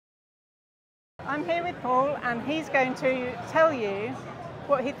I'm here with Paul and he's going to tell you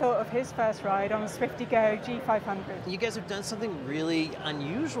what he thought of his first ride on the SwiftyGO G500. You guys have done something really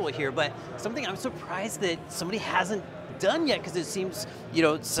unusual here, but something I'm surprised that somebody hasn't done yet, because it seems, you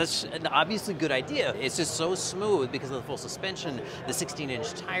know, such an obviously good idea. It's just so smooth because of the full suspension, the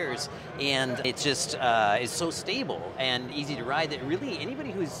 16-inch tires, and it's just it's so stable and easy to ride that really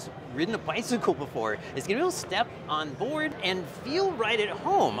anybody who's ridden a bicycle before is gonna be able to step on board and feel right at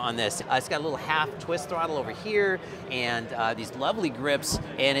home on this. It's got a little half twist throttle over here and these lovely grips,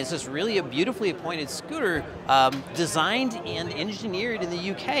 and it's just really a beautifully appointed scooter designed and engineered in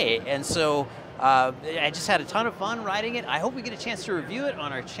the UK. And so I just had a ton of fun riding it. I hope we get a chance to review it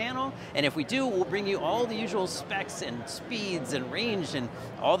on our channel, and if we do, we'll bring you all the usual specs and speeds and range and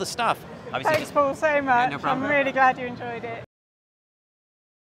all the stuff. Obviously, thanks, Paul, so much. No problem. I'm really glad you enjoyed it.